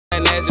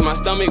gas and my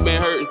stomach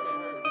been hurting.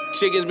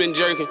 Chickens been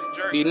jerking.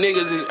 These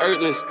niggas is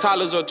earthlings.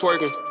 Toddlers are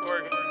twerking.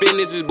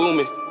 Business is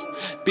booming.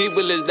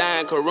 People is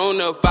dying.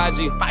 Corona or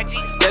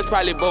 5G. That's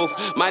probably both.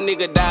 My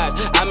nigga died.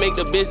 I make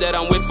the bitch that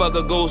I'm with fuck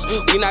a ghost.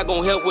 We not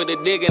gon' help with the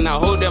digging. I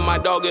hope that my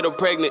dog get her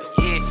pregnant.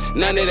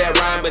 None of that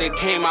rhyme, but it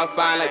came out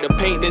fine. Like the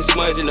paint didn't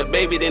smudge and the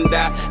baby didn't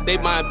die. They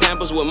buying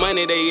Pampers with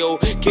money they owe.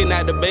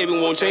 Kidnap the baby,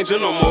 won't change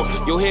it no more.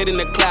 Your head in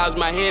the clouds,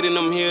 my head in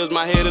them hills,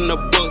 my head in the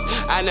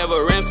books. I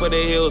never ran for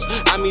the hills.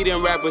 I'm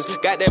eating rappers,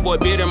 got that boy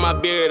beard in my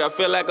beard. I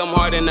feel like I'm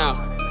harding out.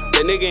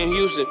 That nigga in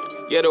Houston,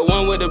 yeah, the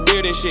one with the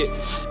beard and shit.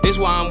 This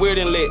why I'm weird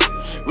and lit.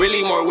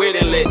 Really more weird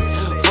than lit.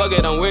 Fuck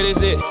it, I'm weird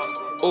as it.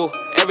 Ooh,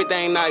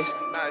 everything nice.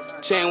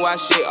 Chain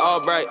watch shit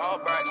all bright.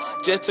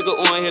 Just took her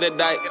on, hit a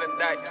dike.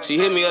 She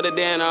hit me other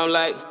day and I'm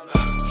like,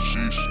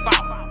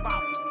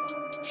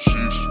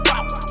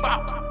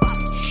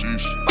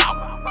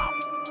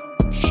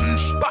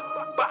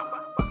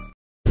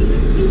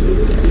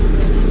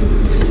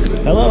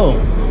 hello,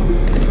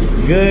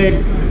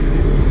 good,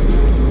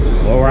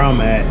 well, where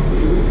I'm at,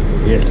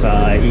 it's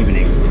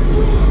evening,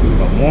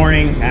 but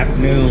morning,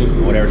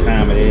 afternoon, whatever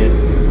time it is.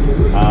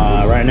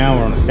 Right now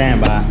we're on a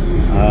standby.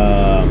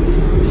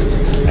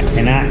 I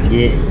cannot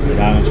get the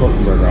Diamond Torque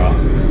Burger off,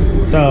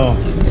 so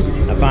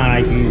I find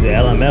I can use the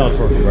LML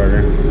Torque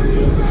Burger.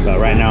 So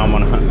right now I'm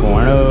on a hunt for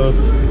one of those.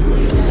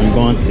 I'm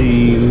going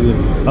to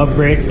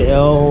upgrade to the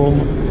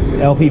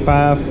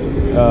LP5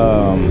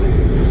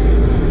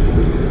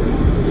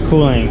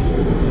 cooling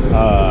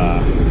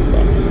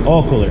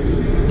oil cooler. I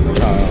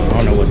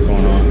don't know what's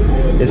going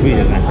on. This week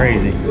is not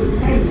crazy.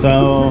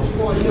 So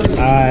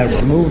I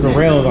removed the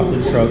rails off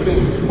the truck,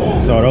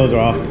 so those are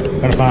off.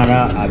 Gonna find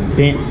out I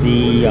bent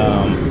the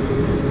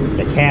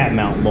cab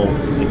mount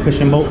bolts, the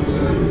cushion bolts.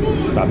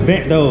 So I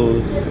bent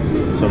those.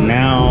 So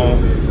now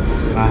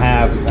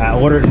I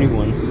ordered new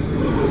ones.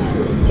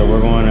 So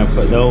we're going to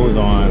put those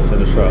on to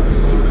the truck.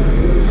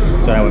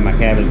 So that way my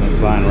cab has been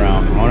sliding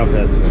around. I don't know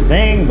if that's a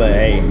thing, but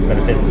hey,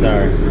 better safe than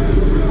sorry.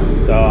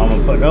 So I'm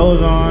gonna put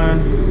those on,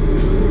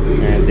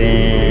 and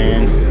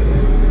then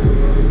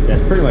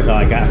that's pretty much all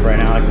I got for right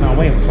now. Like, so I'm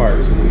waiting for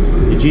parts.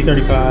 The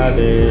G35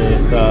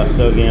 is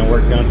still getting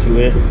work done to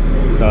it,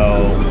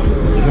 so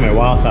it's gonna be a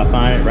while till I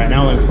find it. Right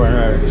now I'm looking for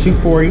another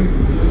 240,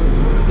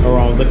 or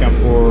I'm looking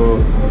for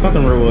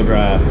something rear wheel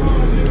drive.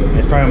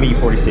 It's probably gonna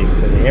be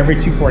E46. Every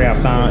 240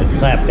 I found is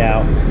clapped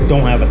out,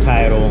 don't have a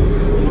title,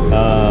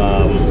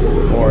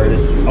 or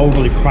it's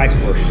overly priced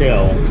for a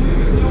shell.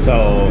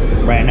 So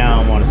right now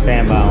I'm on a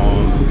standby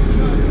on.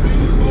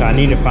 I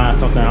need to find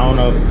something. I don't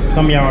know if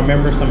some of y'all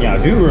remember, some of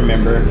y'all do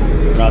remember,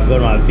 but I was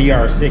building my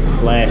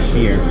VR6 last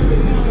year.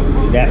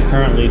 That's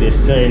currently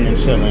just sitting and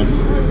chilling.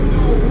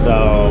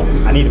 So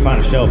I need to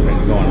find a shelf for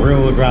it. Going rear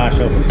wheel drive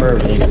shelf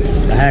preferably.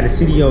 I had a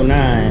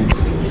CDO9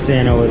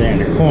 sitting over there in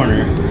the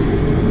corner,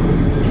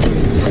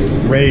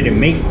 ready to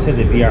mate to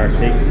the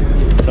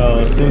VR6. So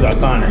as soon as I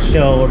find a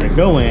shell to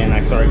go in,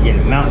 I started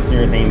getting mounts and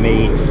everything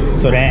made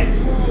so that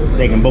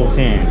they can bolt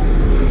in.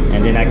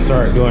 And then I can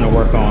start doing the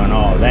work on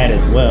all that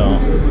as well.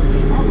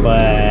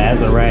 But as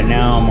of right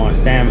now, I'm on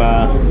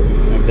standby.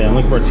 Like I said, I'm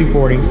looking for a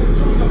 240.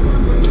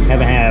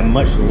 Haven't had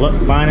much luck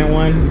finding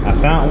one. I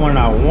found one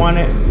I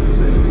wanted,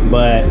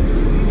 but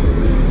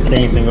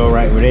things didn't go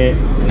right with it.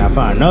 And I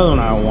found another one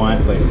I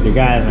want, but the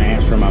guys aren't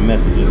answering my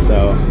messages.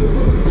 So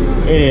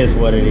it is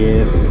what it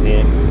is.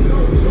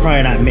 It's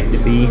probably not meant to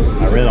be.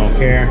 I really don't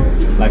care.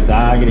 Like I said,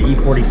 I'll get an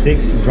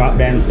E46, drop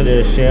that into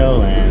the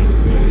shell, and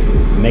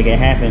make it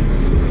happen.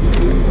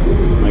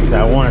 Like I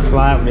said, I want to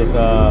slide with this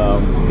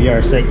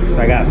VR6.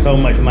 I got so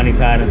much money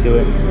tied into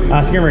it.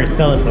 I was getting ready to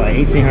sell it for like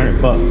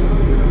 1,800 bucks.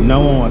 No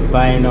one was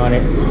buying on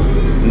it.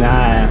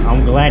 Nah,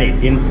 I'm glad it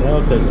didn't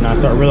sell, because now I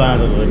start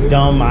realizing it was a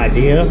dumb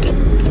idea.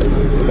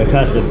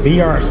 Because the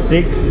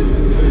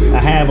VR6, I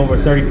have over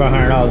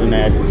 $3,500 in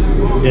that,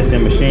 just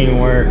in machine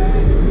work,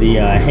 the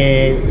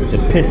heads, the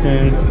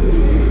pistons.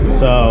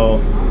 So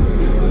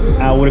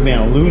I would have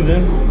been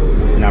losing.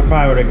 And I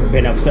probably would have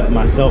been upset with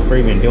myself for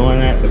even doing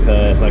that,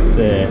 because like I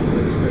said,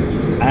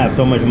 I have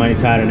so much money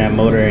tied in that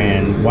motor,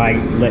 and why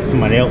let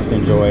somebody else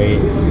enjoy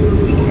it,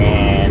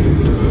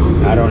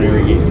 and I don't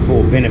even get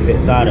full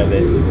benefits out of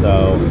it.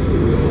 So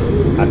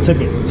I took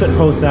the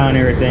post down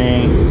and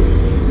everything,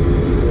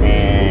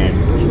 and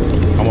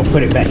I'm gonna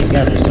put it back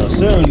together. So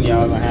soon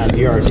y'all gonna have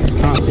VR6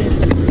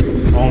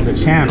 content on the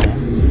channel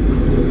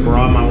for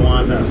all my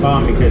ones that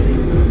follow me, because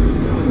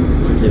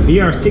the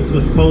VR6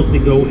 was supposed to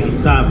go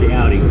inside the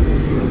Audi.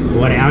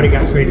 Well, the Audi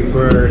got traded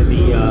for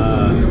the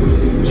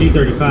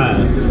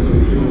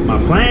G35. My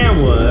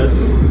plan was,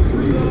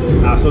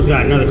 I was supposed to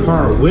get another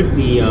car with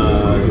the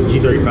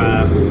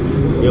G35.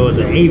 It was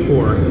an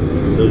A4.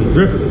 It was a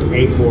drift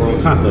A4 on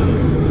top of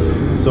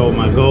it. So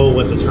my goal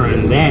was to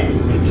turn that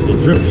into the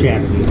drift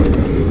chassis.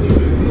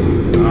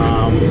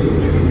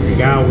 The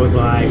guy was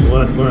like,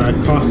 well, it's going to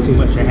cost too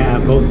much to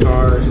have both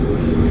cars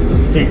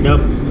sent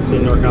up to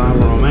North Carolina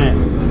where I'm at.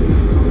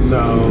 So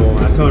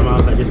I told him, I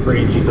was like, just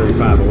bring a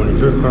G35. But when a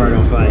drift car, I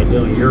don't feel like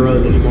doing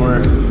Euros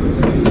anymore.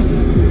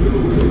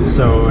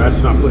 So that's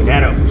when I put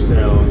that up for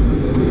sale.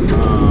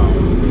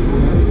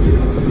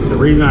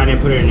 reason I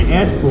didn't put it in the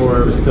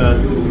S4 was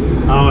because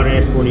all the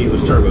S4 needed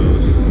was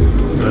turbos.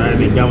 So that'd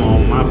been dumb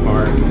on my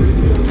part.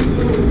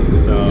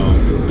 So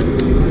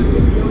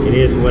it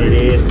is what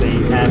it is.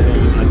 Things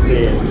happen. Like I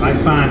said, if I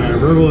find a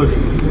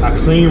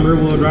clean rear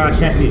wheel drive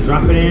chassis to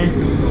drop it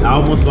in. I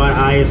almost bought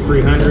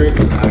IS300.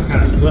 I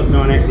kind of slept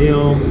on that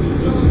deal.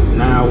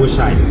 Now I wish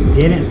I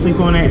didn't sleep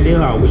on that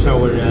deal. I wish I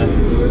would have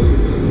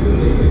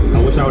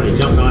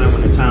jumped on it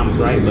when the time was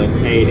right. But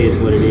hey, it is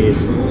what it is.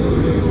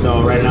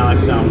 So right now, like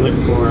I said, I'm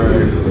looking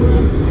for.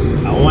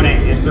 I want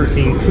an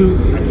S13 coupe.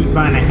 I keep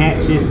finding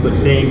hatches, but the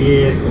thing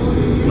is,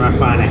 when I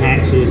find the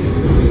hatches,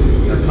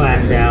 they're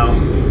clapped out,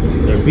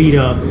 they're beat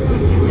up,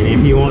 and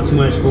if you want too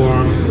much for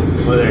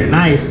them, well, they're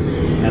nice,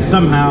 and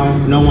somehow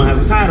no one has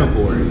a title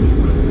for it.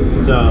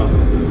 So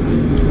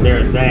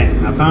there's that.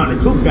 I found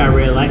the coupe guy I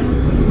really like.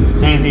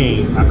 Same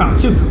thing. I found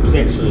two coupes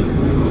actually.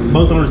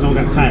 Both owners don't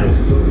got titles.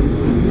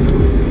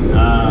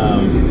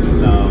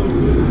 So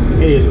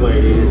it is what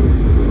it is.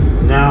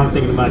 Now I'm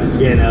thinking about just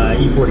getting an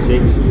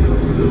E46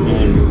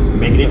 and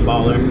making it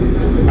baller.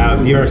 Have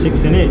a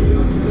VR6 in it.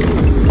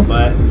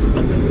 But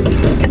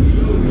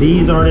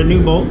these are the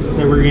new bolts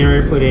that we're getting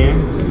ready to put in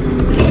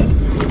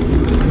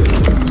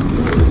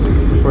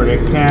for the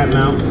cab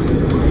mounts.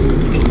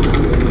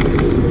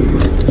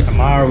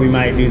 Tomorrow we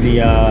might do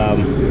the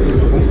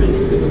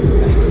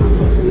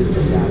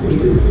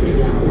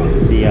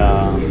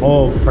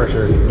oil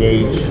pressure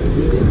gauge,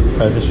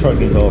 because this truck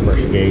needs oil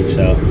pressure gauge.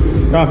 So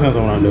it all depends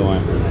on what I'm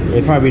doing.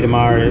 It'll probably be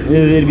tomorrow.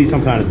 It'll be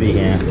sometime this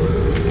weekend.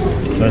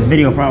 So this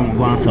video probably won't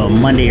go on until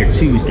Monday or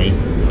Tuesday.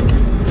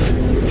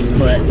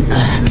 But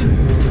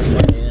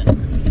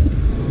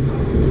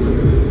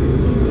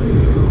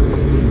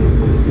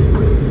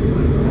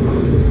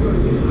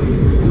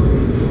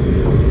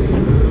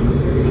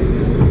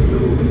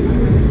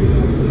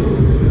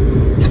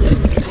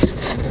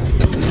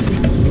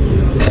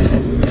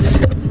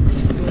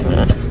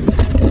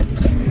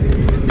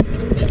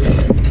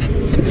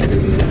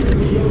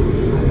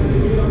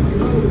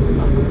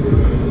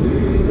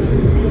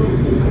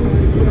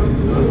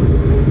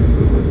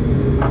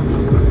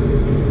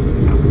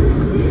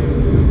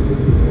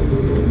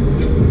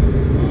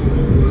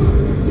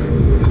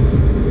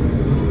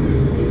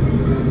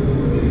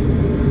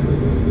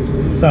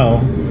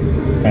so,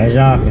 as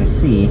y'all can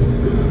see,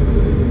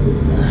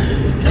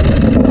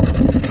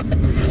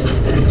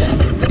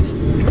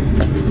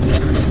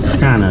 it's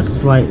kind of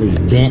slightly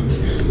bent.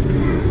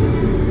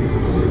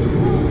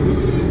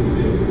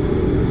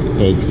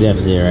 Okay, you can see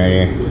that's it right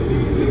here.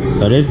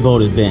 So this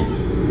bolt is bent.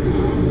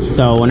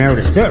 So whenever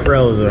the step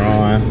rails are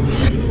on,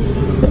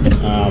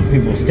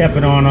 people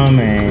stepping on them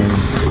and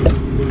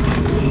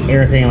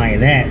everything like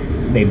that,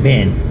 they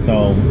bend.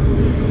 So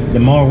the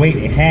more weight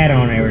it had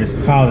on it, it was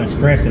causing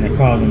stress and it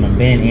caused them to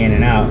bend in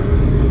and out.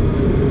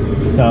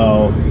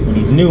 So when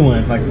these new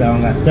ones, like I said, I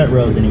don't got step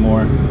rails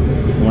anymore.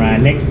 When I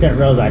next step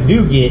rails I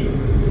do get,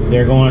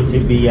 they're going to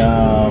be the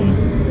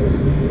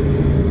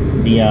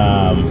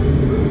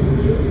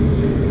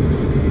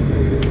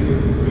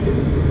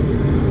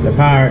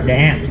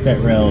amp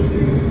step rails.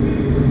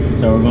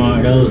 So we're going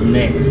with those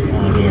next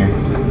on here.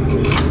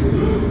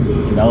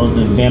 And those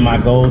have been my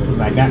goals since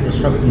I got this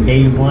truck from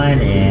day one,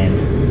 and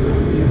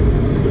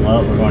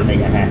well, we're going to make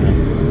it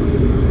happen.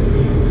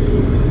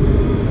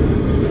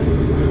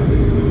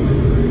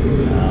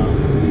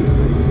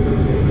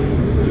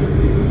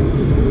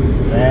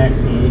 That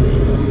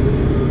needs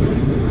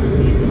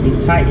to be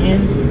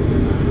tightened.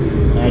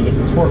 I get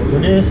the torque for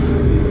this,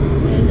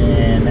 and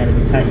then that'll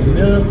be tightened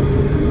up.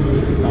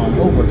 So I'm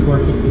over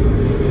torquing,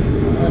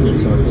 under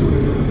torquing.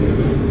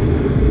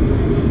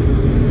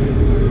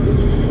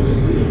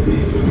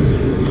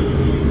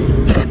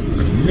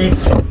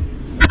 Next one.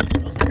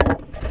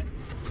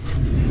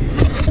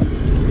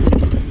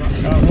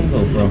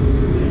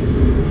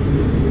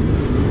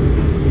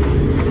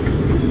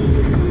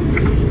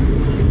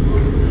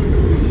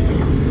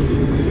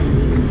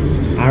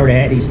 I already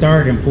had these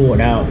started and pulled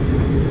out.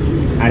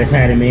 I just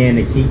had them in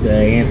to keep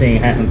anything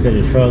happen to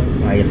the truck.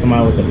 Like if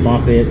somebody was to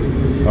bump it,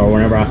 or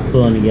whenever I was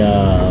pulling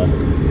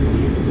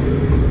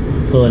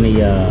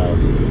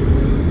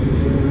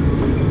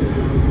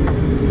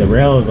the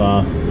rails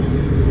off,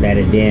 that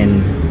it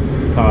didn't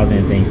cause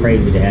anything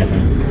crazy to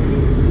happen.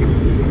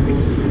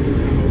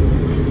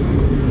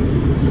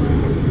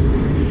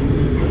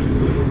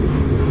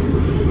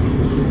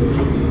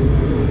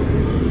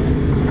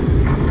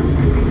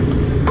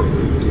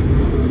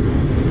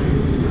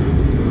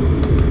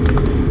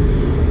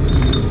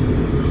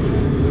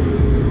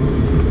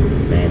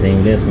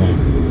 This one,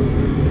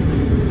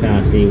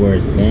 kind of see where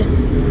it's bent. I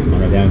don't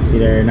know if y'all can see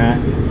that or not.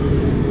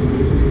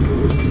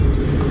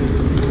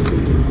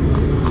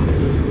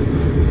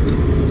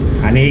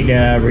 I need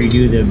to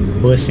redo the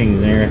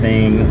bushings and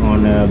everything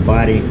on the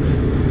body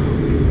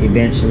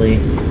eventually.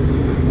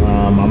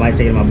 I might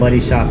take it to my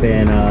buddy's shop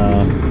in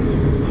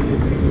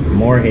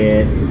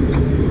Moorhead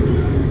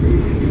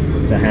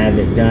to have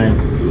it done,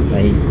 so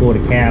he can pull the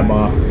cab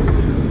off.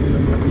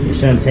 It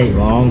shouldn't take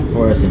long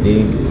for us to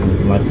do.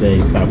 Like I said,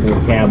 just gotta pull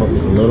the cab up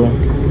just a little,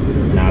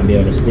 and I'll I'll be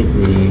able to stick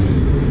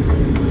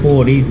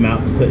pull these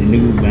mounts and put the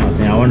new mounts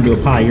in. I want to do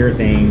a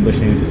polyurethane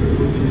bushings,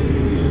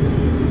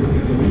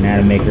 and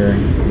that'll make her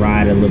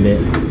ride a little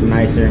bit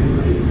nicer.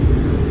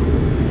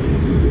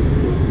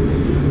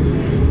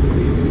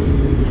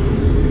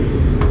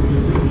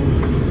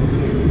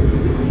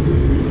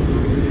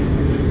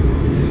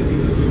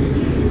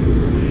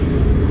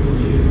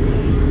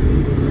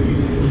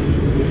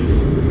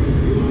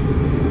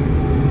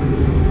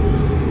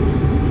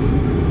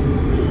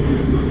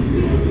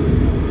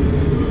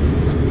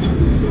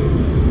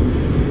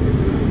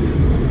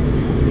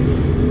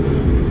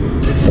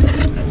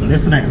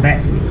 This one at the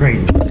back's gonna be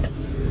crazy.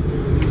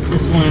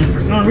 This one,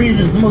 for some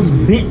reason, is the most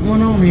bent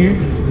one on here.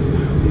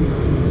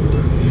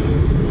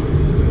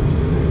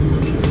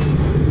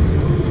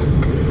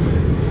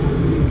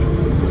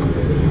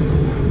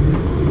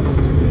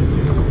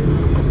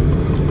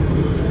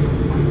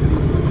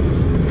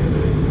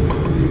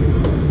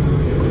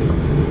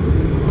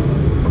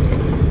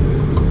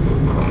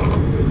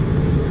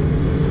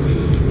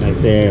 Like I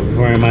said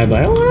before, everybody be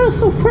like, oh, that's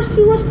so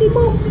crusty, rusty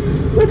bolts.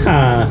 Look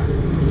how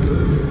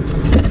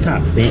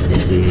bent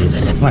this is.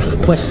 It's like a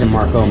question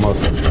mark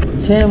almost.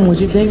 Tim, what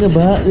you think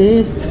about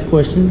this?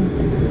 Question.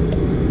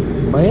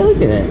 But yeah,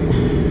 look at that.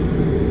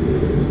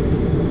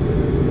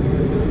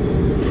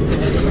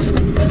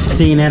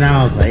 Seeing that,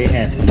 I was like, it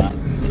has to come out.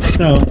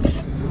 So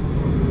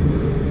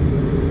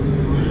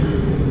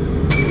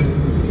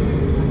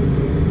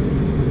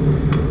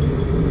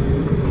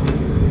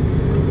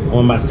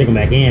I'm about to stick them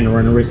back in and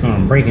run the risk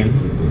on breaking.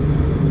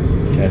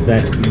 Because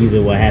that's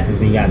usually what happens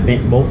when you got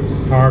bent bolts,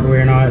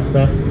 hardware, and all that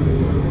stuff.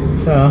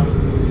 So,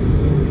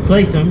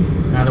 place them,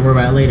 not to worry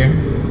about it later.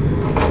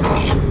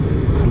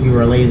 You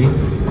were lazy,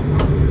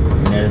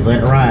 and just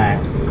let it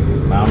ride.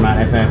 But I'm not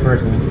that type of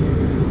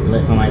person.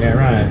 Let something like that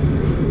ride.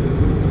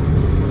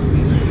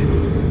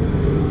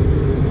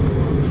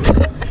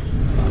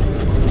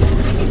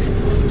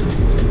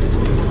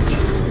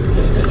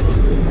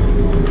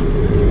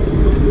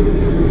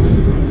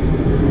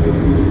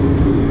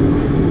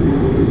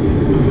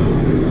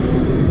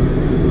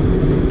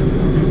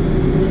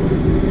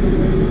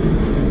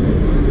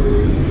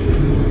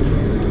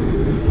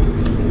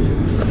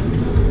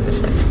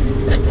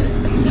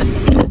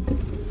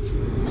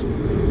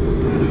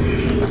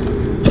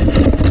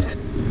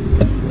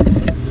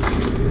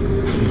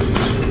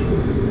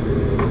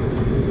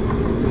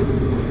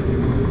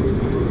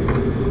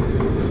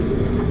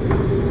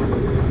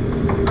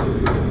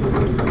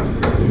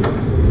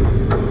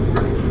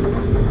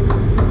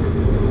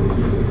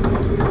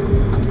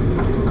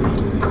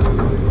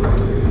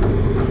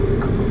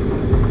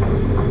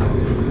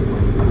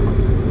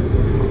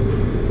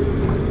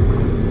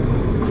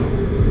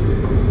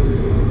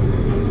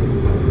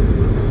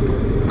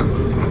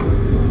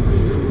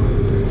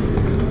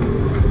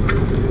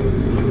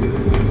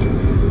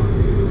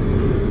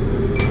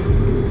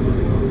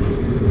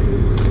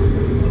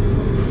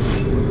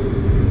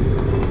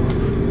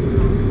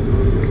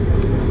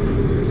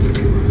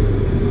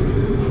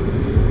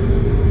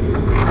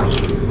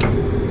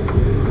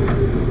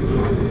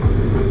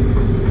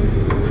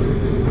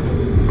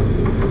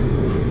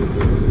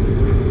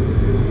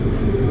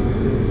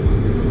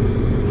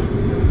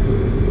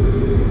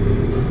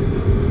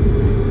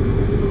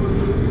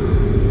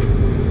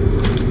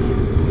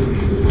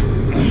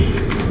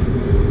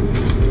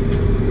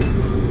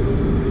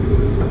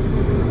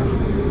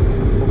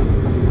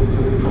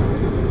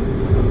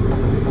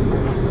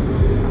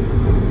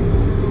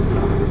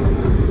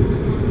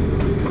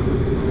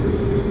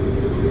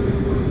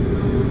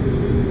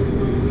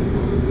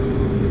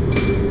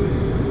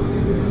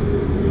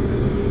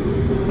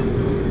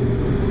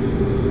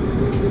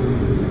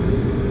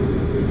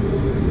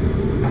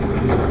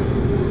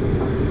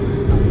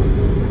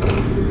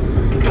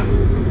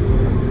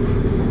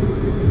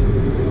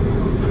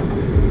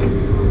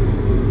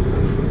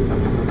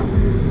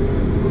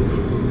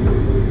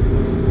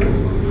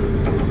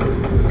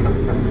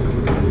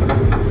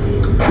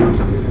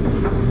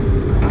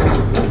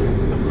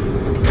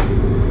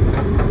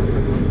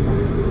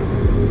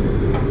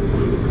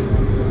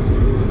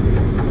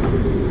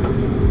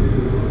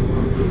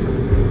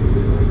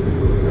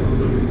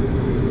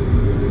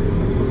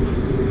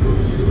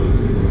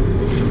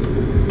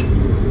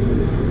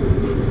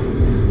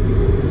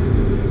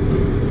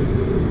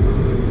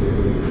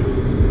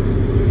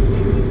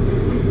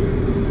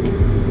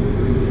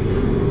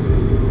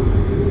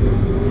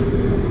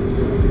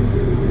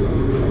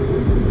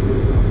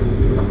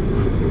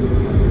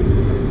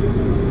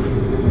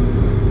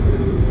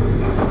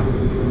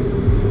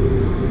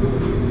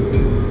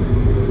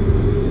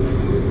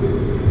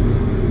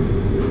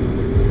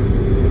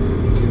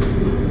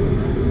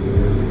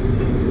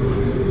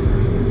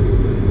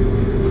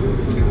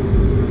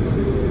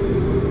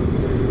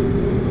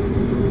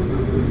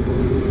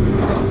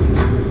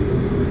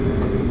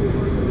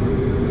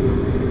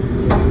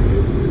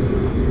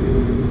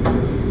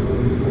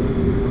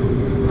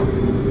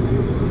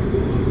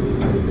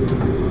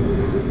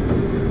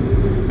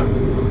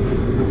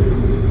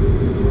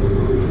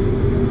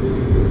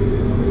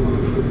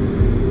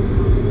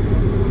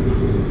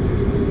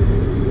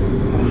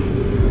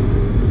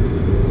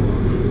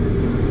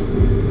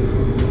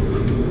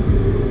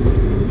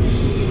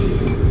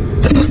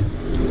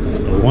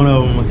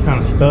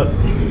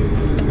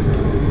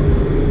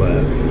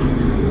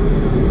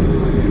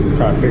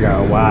 figure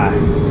out why.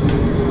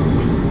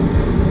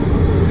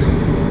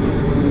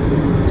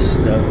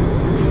 Stuff.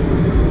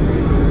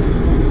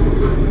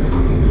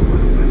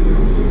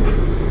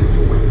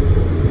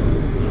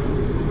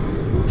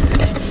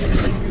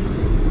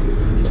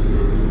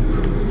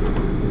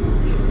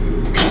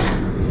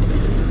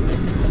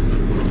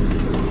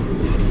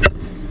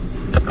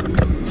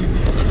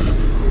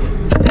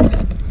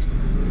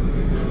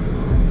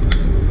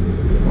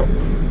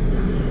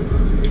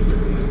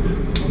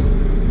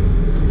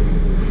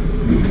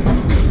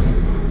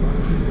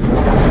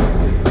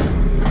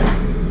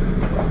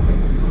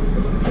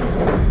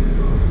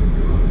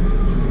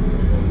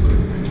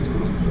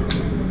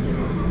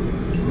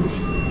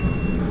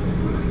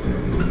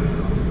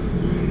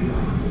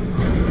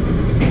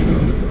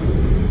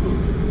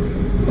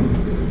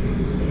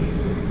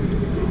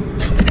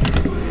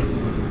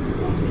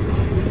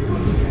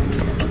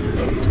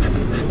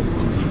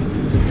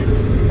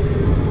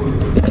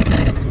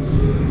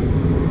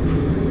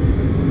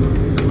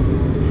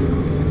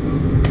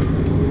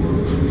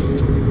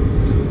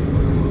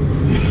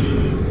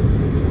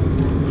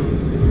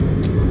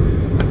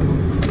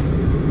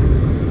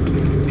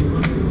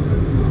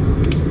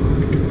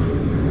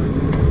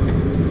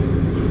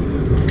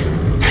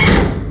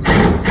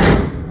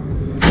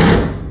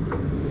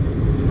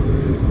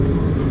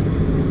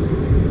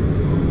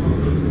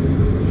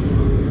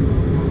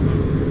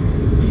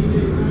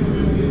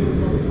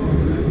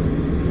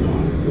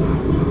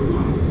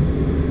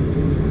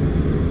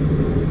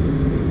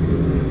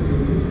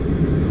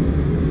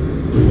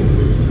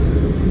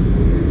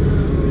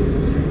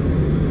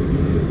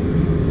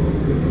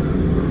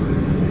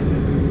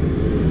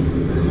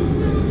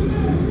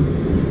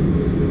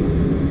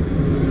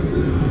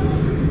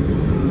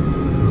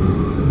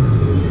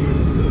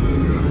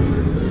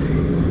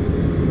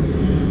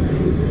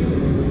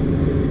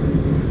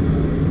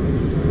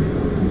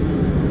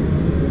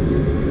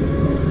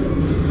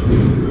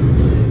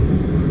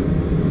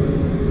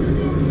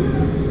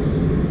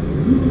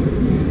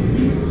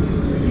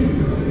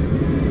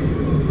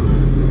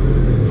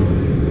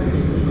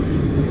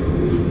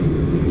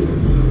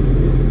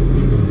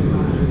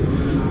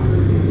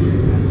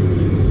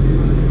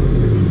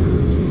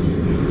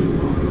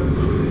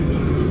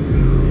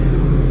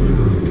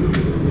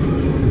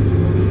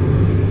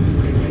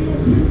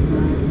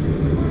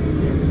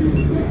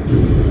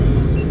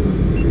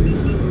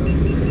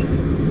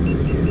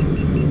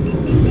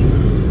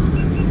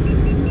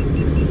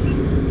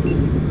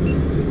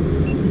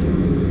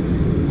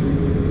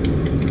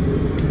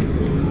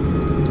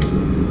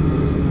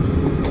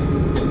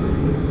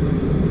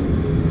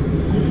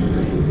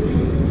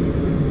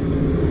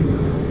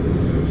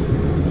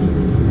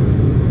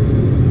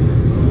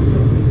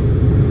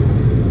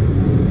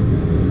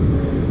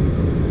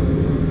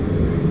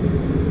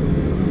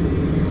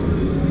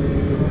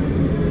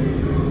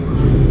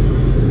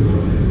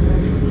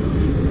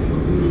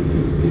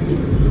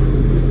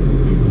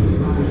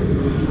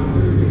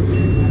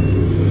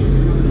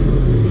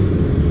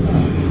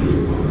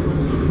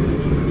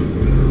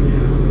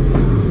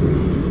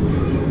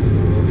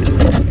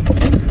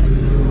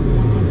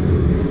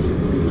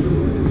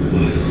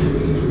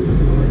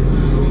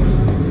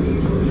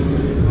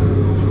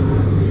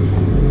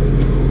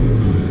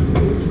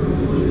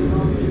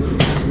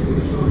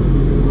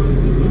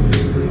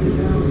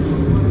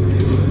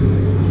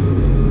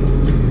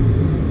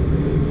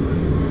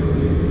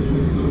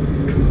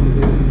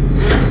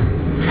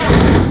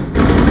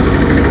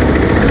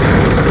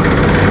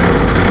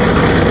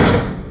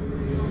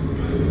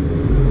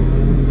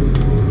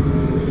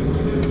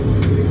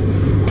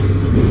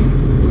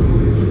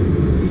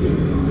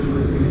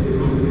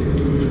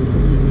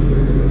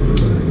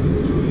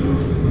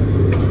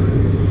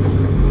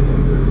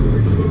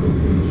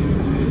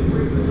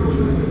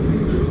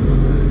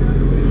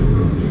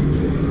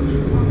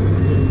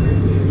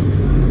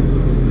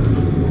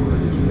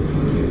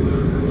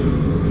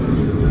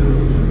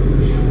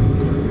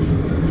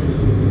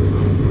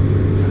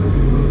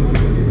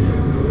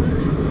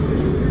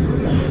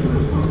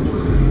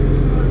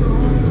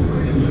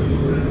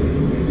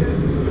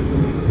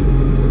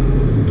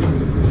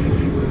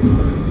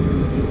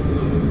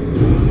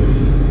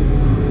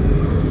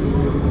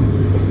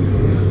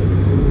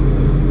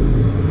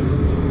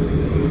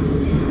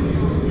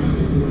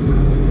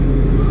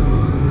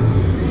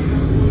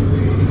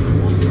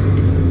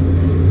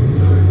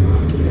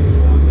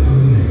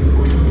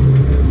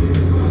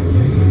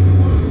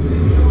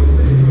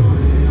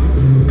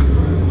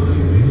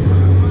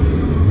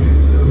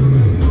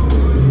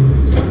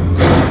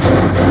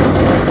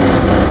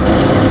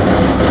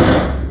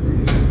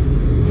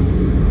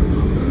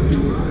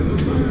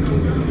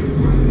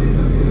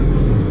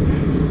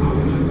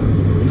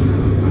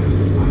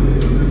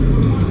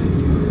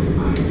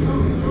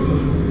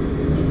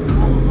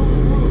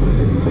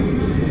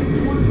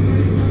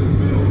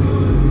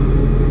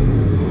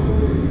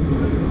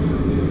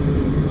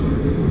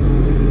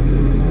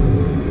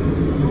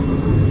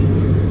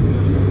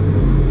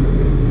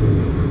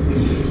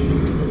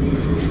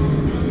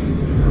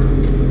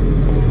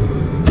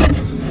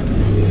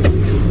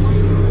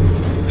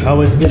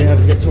 Always good to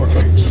have a good torque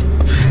wrench.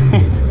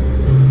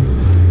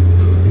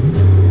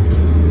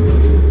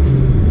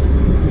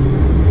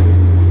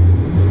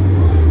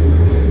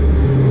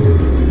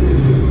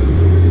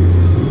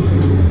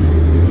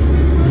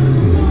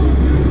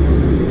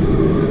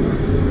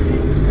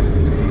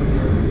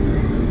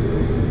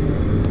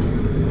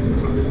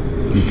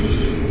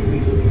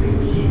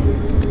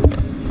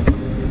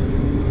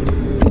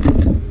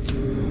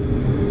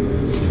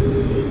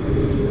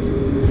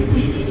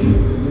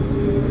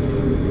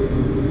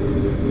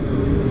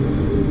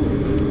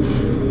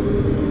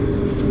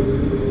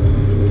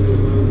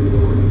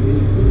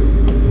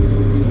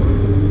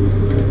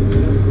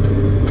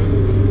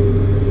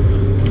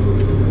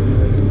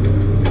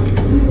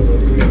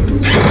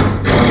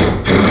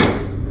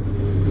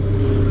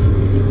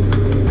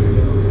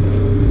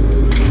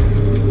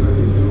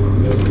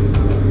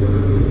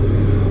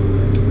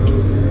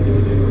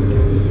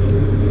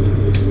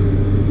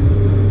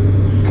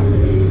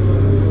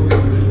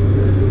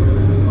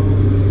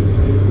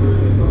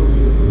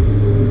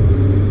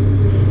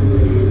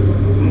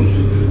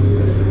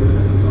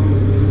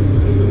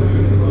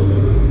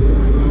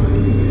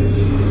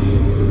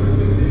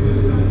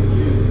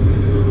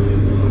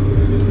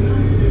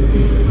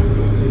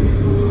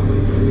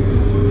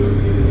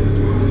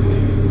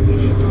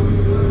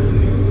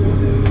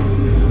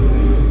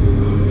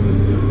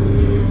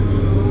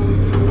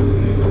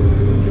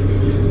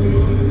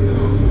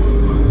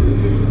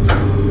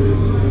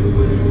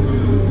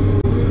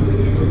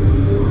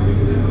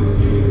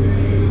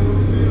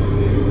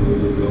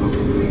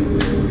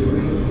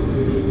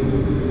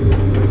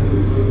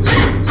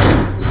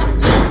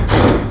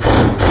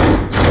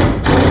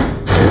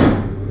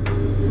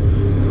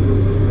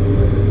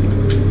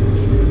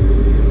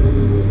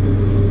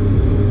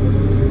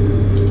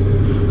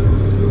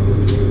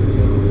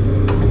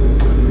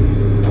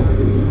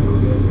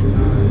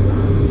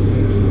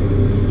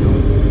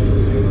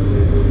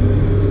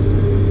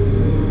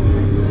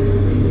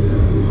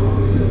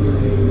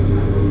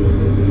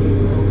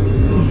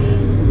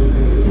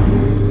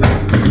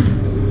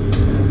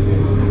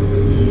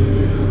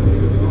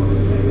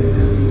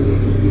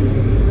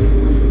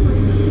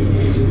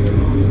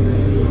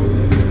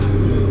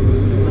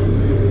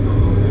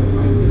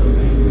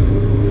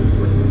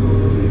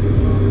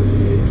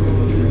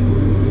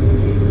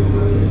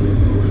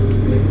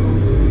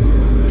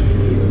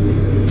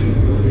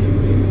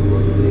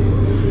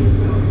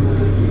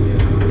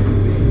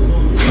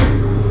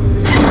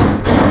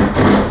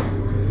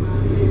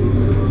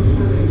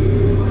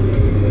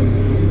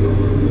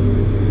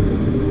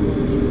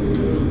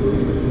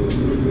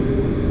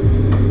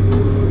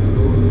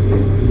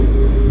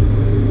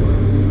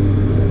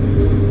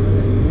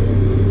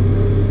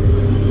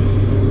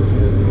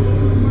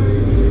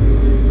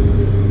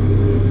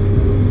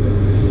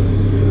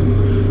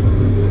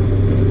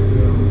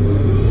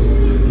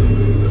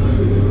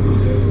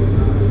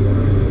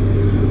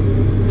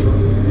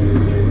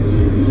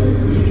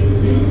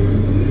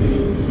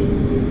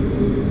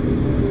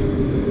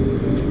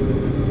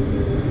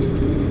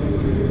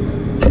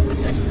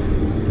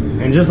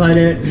 And just like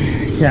that,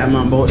 cap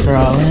mount bolts are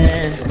all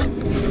in.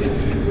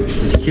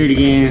 Secured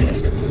again.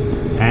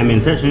 I haven't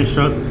been touching this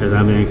truck because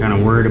I've been kind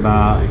of worried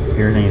about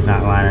everything's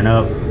not lining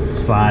up,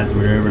 slides,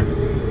 whatever.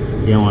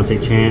 You don't want to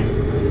take a chance.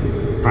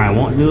 Probably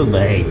won't do it,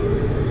 but hey,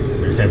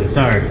 just haven't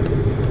started.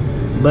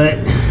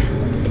 But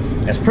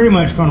that's pretty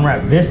much gonna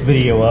wrap this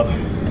video up.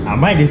 I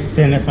might just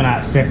send this one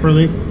out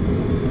separately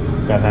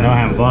because I know I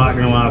haven't vlogged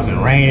in a while. It's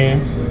been raining.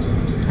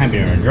 I haven't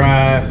been able to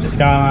drive the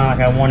Skyline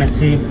like I wanted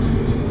to.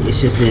 It's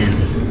just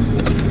been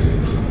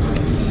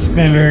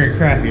very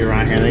crappy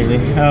around here lately.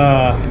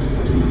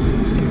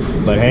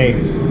 But hey,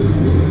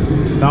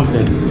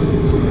 something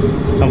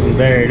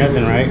better than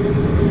nothing, right?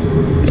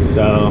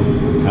 So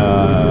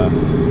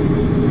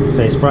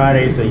today's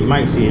Friday, so you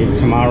might see it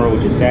tomorrow,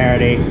 which is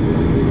Saturday,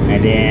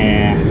 and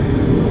then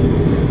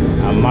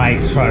I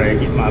might try to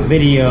get my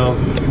video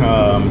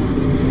on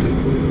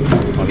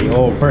the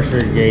old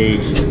pressure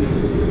gauge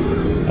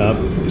up,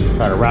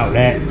 try to route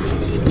that,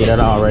 get it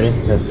all ready,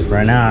 because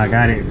right now I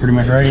got it pretty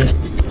much ready.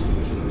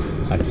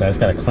 Like I said, I just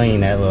gotta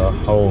clean that little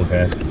hole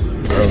because it's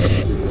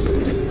gross.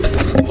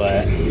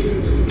 But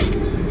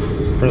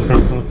first,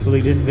 gonna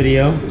complete this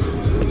video.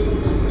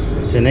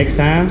 Until next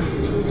time,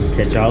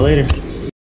 catch y'all later.